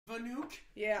nuke.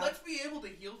 Yeah. Let's be able to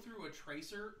heal through a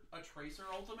tracer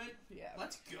ultimate. Yeah.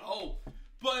 Let's go.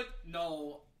 But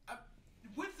no,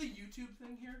 with the YouTube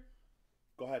thing here.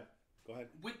 Go ahead.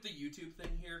 With the YouTube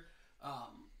thing here,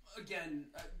 again,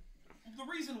 the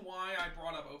reason why I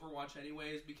brought up Overwatch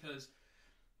anyway is because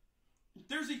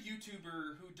there's a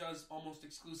YouTuber who does almost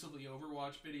exclusively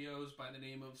Overwatch videos by the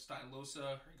name of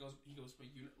Stylosa. He goes by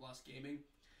Unit Lost Gaming,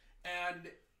 and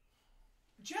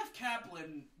Jeff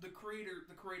Kaplan, the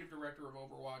creative director of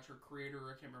Overwatch, or creator,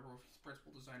 I can't remember if he's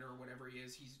principal designer or whatever he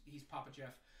is. He's Papa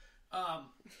Jeff.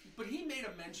 But he made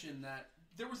a mention that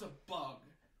there was a bug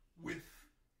with.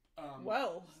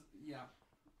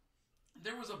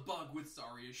 There was a bug with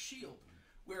Zarya's shield,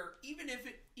 where even if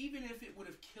it would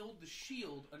have killed the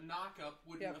shield, a knock-up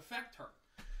wouldn't affect her.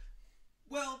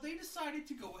 Well, they decided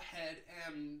to go ahead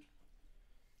and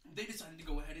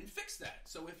fix that.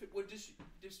 So if it would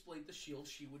display the shield,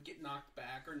 she would get knocked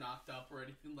back or knocked up or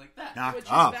anything like that.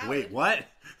 Knocked up? Wait, what?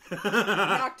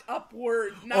 Knocked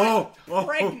upward, not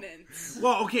pregnant.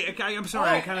 Well, okay, I'm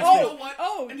sorry. I kind of. You know what?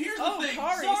 And here's the thing.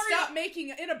 Kari, Zarya, stop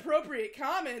making inappropriate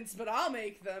comments, but I'll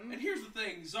make them. And here's the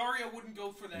thing. Zarya wouldn't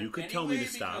go for that. You could anyway, tell me to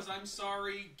stop. Because I'm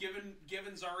sorry, given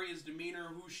Zarya's demeanor,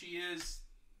 who she is,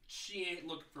 she ain't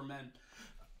looking for men.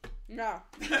 No.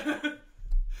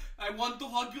 I want to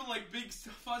hug you like big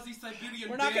fuzzy Siberian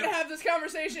We're not going to have this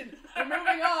conversation. We're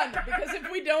moving on, because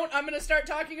if we don't, I'm going to start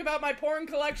talking about my porn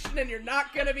collection, and you're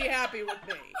not going to be happy with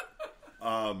me.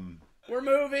 We're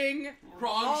moving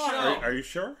Wrong show. Are you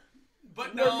sure?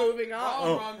 But we're moving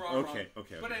on. Wrong.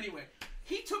 Okay. But anyway,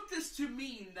 he took this to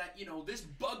mean that, this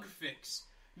bug fix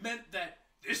meant that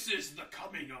this is the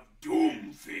coming of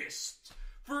Doomfist.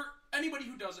 For anybody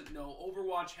who doesn't know,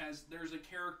 there's a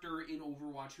character in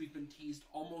Overwatch who's been teased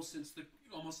almost since the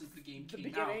game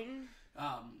came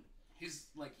out. His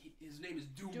name is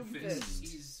Doomfist.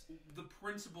 He's the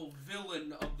principal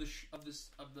villain of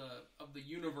the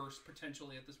universe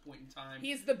potentially at this point in time.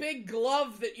 He's the big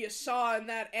glove that you saw in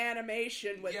that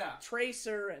animation with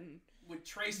Tracer and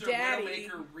Daddy.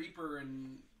 Widowmaker, Reaper,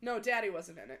 and no, Daddy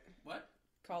wasn't in it. What?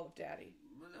 Call of Daddy.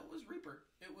 That was Reaper.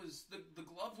 It was the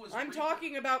glove was. I'm Reaper.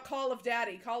 talking about Call of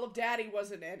Daddy. Call of Daddy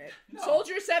wasn't in it. No.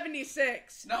 Soldier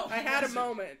 76. No, I had wasn't. a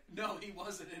moment. No, he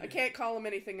wasn't in it. I can't call him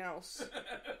anything else.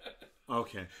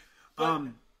 Okay.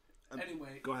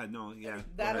 Anyway, go ahead. No, yeah.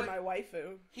 That or my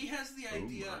waifu. He has the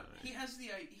idea. He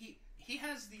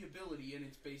has the ability, and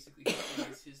it's basically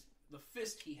the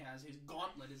fist he has. His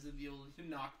gauntlet is the ability to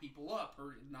knock people up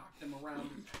or knock them around,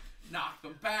 and knock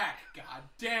them back. God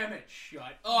damn it!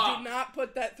 Shut up. Do not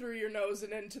put that through your nose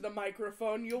and into the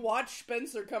microphone. You'll watch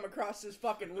Spencer come across his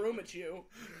fucking room at you.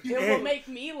 It will make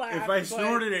me laugh. If I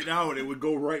snorted it out, it would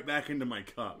go right back into my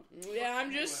cup. Yeah,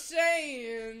 I'm just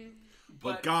saying.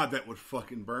 But God, that would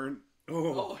fucking burn.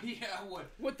 Oh yeah, it would.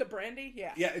 With the brandy?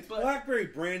 Yeah. Yeah, it's blackberry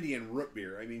brandy and root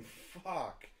beer. I mean,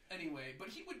 fuck. Anyway,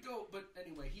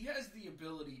 he has the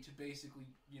ability to basically,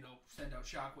 send out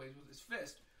shockwaves with his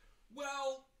fist.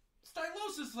 Well,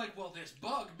 Stylos is like, this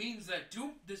bug means that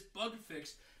this bug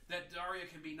fix that Zarya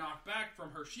can be knocked back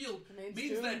from her shield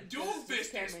means that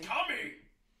Doomfist is coming.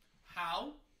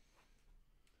 How?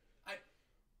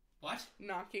 What?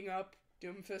 Knocking up,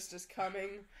 Doomfist is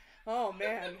coming. Oh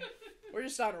man, we're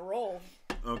just on a roll.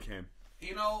 Okay.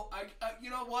 You know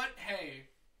what? Hey.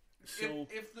 So,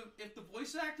 if the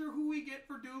voice actor who we get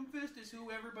for Doomfist is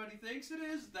who everybody thinks it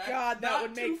is, that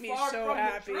would make me so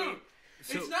happy.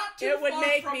 It's not too it would far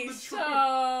make from me the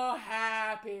so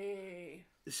happy.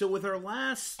 So with our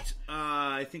last,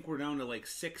 I think we're down to like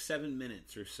 6-7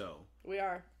 minutes or so. We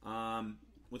are.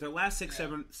 With our last 6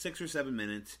 or 7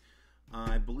 minutes,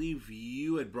 I believe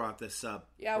you had brought this up.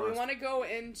 Yeah, we want to go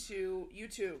into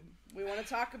YouTube. We want to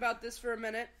talk about this for a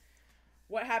minute.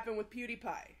 What happened with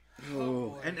PewDiePie?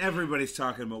 Oh, and everybody's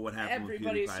talking about what happened with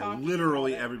PewDiePie.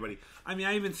 Literally everybody. I mean,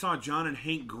 I even saw John and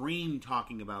Hank Green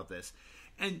talking about this.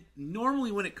 And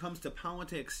normally when it comes to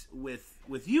politics with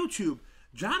YouTube,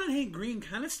 John and Hank Green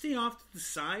kind of stay off to the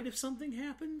side if something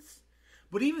happens.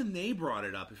 But even they brought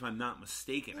it up, if I'm not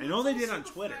mistaken. Well, I know they did on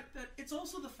Twitter. It's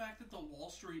also the fact that the Wall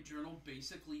Street Journal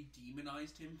basically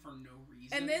demonized him for no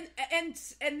reason.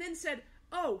 And then said,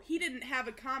 oh, he didn't have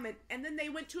a comment. And then they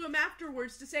went to him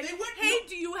afterwards to say,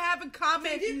 do you have a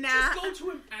comment? They didn't just go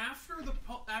to him after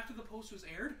the post was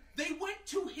aired. They went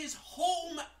to his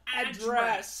home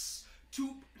address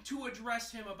to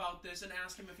address him about this and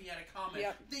ask him if he had a comment.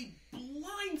 Yep. They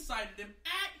blindsided him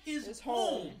at his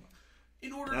home.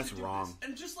 In order to do this.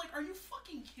 And just like, are you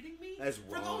fucking kidding me? That's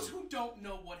wrong. For those who don't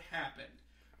know what happened,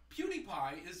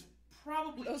 PewDiePie is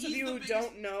probably... Those of you who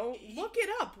don't know, look it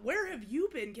up. Where have you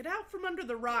been? Get out from under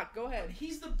the rock. Go ahead.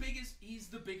 He's the biggest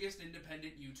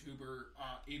independent YouTuber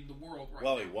in the world right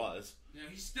now. Well, he was. Yeah,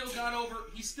 he's still got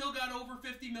over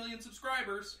 50 million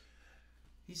subscribers.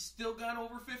 He's still got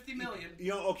over 50 million.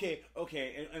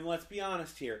 Okay, and let's be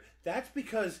honest here. That's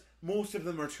because most of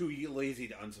them are too lazy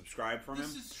to unsubscribe from him.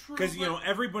 This is true. Because,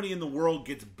 everybody in the world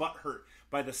gets butthurt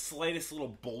by the slightest little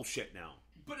bullshit now.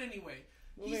 But anyway,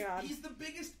 he's the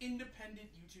biggest independent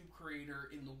YouTube creator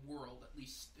in the world, at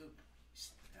least.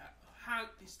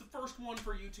 He's the first one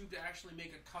for YouTube to actually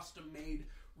make a custom-made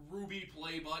Ruby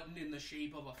play button in the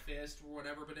shape of a fist or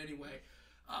whatever. But anyway...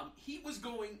 he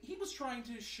was trying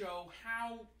to show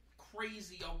how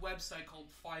crazy a website called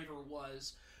Fiverr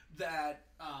was, that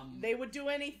they would do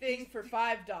anything for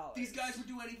 $5. These guys would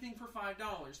do anything for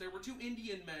 $5. There were two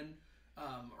Indian men,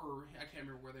 or I can't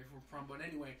remember where they were from, but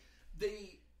anyway,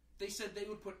 they said they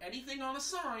would put anything on a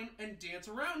sign and dance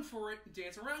around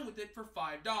with it for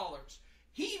 $5.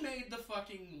 He made the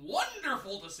fucking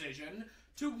wonderful decision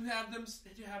to have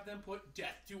them put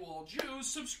 "Death to all Jews,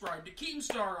 subscribe to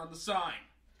Keemstar" on the sign.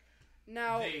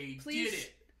 Now, they did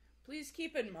it. Please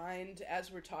keep in mind,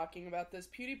 as we're talking about this,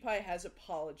 PewDiePie has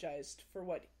apologized for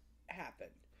what happened.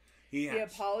 He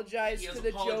apologized for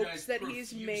the jokes that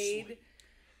he's made.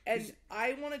 And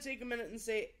I want to take a minute and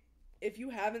say, if you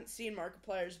haven't seen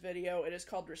Markiplier's video, it is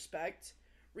called Respect.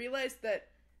 Realize that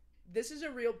this is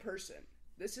a real person.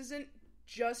 This isn't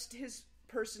just his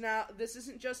personality. This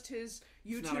isn't just his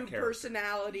YouTube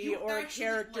personality or a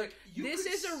character. This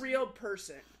is a real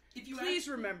person. Please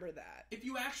remember that. If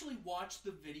you actually watched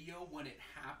the video when it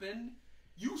happened,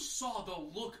 you saw the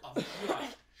look of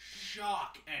just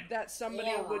shock and that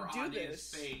somebody would do on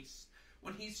this. His face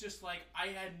when he's just like, I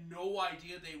had no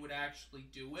idea they would actually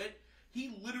do it.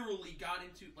 He literally got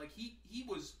into he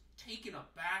was taken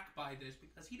aback by this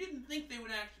because he didn't think they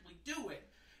would actually do it.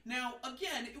 Now,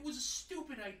 again, it was a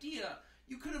stupid idea.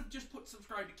 You could have just put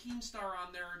subscribe to Keemstar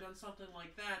on there or done something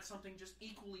like that, something just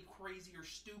equally crazy or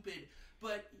stupid.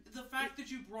 But the fact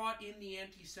that you brought in the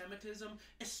anti-Semitism,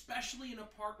 especially in a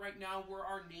part right now where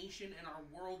our nation and our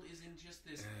world is in just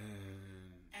this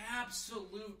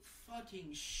absolute fucking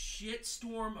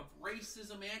shitstorm of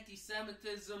racism,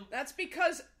 anti-Semitism. That's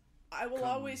because I will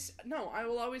always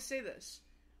say this.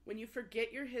 When you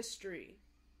forget your history,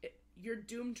 you're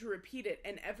doomed to repeat it.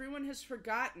 And everyone has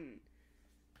forgotten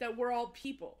that we're all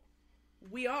people.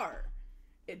 We are.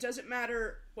 It doesn't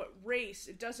matter what race.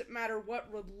 It doesn't matter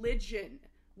what religion.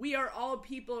 We are all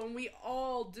people, and we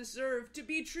all deserve to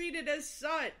be treated as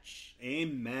such.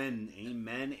 Amen.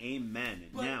 Amen. Amen.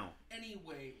 But now,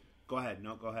 anyway. Go ahead.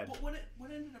 No, go ahead. But what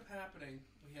ended up happening,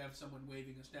 we have someone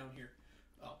waving us down here.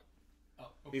 Oh,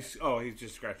 okay. He's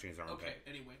just scratching his arm. Okay,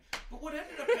 anyway. But what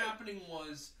ended up happening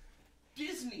was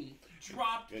Disney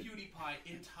dropped PewDiePie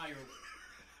entirely.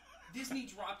 Disney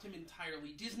dropped him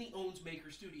entirely. Disney owns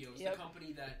Maker Studios, the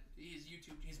company that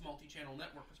his multi-channel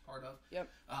network is part of. Yep.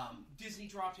 Disney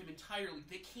dropped him entirely.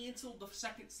 They canceled the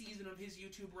second season of his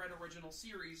YouTube Red original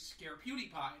series, Scare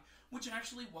PewDiePie, which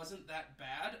actually wasn't that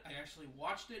bad. I actually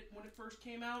watched it when it first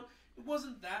came out. It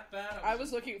wasn't that bad. I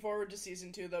was looking forward to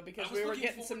season 2 though, because we were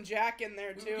getting some Jack in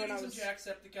there too, we were and I was some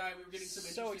Jacksepticeye. We were getting some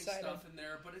interesting stuff in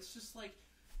there, but it's just like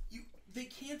they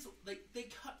canceled. They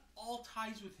cut all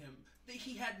ties with him.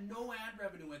 He had no ad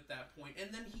revenue at that point,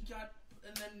 and then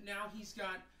now he's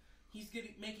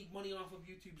making money off of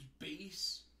YouTube's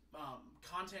base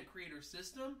content creator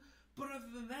system. But other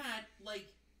than that,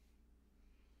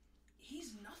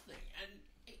 he's nothing. And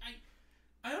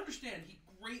I understand he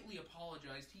greatly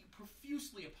apologized. He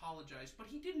profusely apologized, but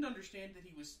he didn't understand that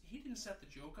he didn't set the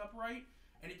joke up right,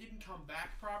 and it didn't come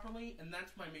back properly, and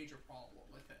that's my major problem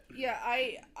with it. Yeah,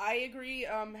 I agree.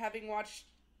 Having watched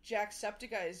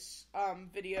Jacksepticeye's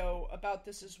video about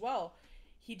this as well,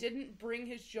 he didn't bring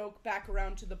his joke back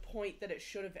around to the point that it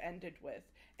should have ended with,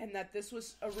 and that this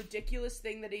was a ridiculous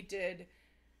thing that he did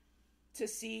to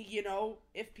see,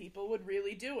 if people would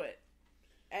really do it.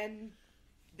 And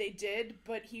they did,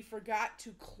 but he forgot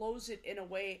to close it in a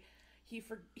way.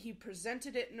 He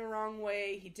presented it in the wrong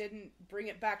way. He didn't bring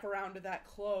it back around to that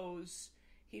close.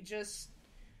 It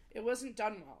wasn't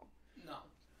done well. No.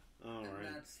 All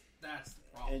right. That's the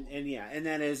problem. And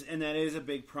that is a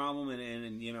big problem.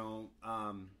 And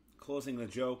closing the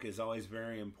joke is always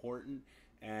very important.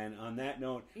 And on that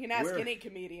note, you can ask any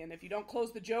comedian, if you don't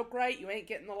close the joke right, you ain't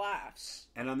getting the laughs.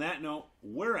 And on that note,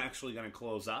 we're actually going to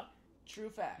close up.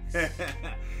 True facts.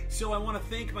 So I want to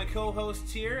thank my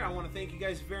co-hosts here. I want to thank you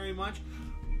guys very much.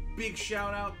 Big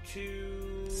shout out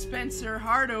to Spencer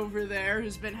Hart over there,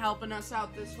 who's been helping us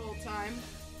out this whole time.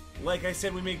 Like I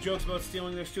said, we make jokes about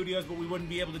stealing their studios, but we wouldn't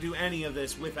be able to do any of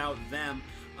this without them.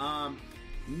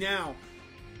 Now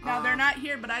they're not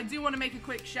here, but I do want to make a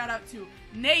quick shout out to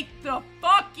Nate the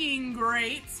fucking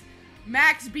Great,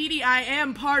 Max Beatty. I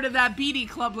am part of that Beatty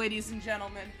Club, ladies and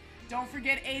gentlemen. Don't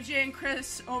forget AJ and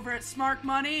Chris over at Smart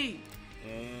Money.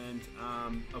 And,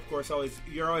 of course,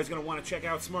 you're always going to want to check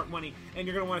out Smart Money, and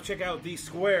you're going to want to check out the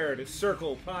Squared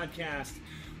Circle podcast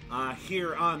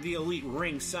here on the Elite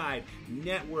Ringside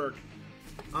Network.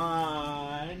 Live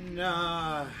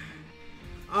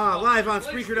on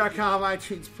Spreaker.com,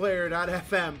 iTunes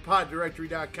Player.fm,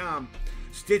 PodDirectory.com,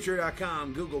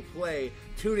 Stitcher.com, Google Play,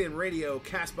 TuneIn Radio,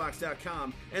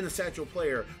 CastBox.com, and the Satchel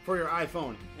Player for your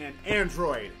iPhone and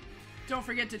Android. Don't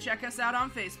forget to check us out on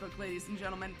Facebook, ladies and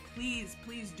gentlemen. Please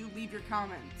do leave your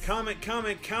comments. Comment,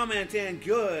 and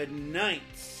good night.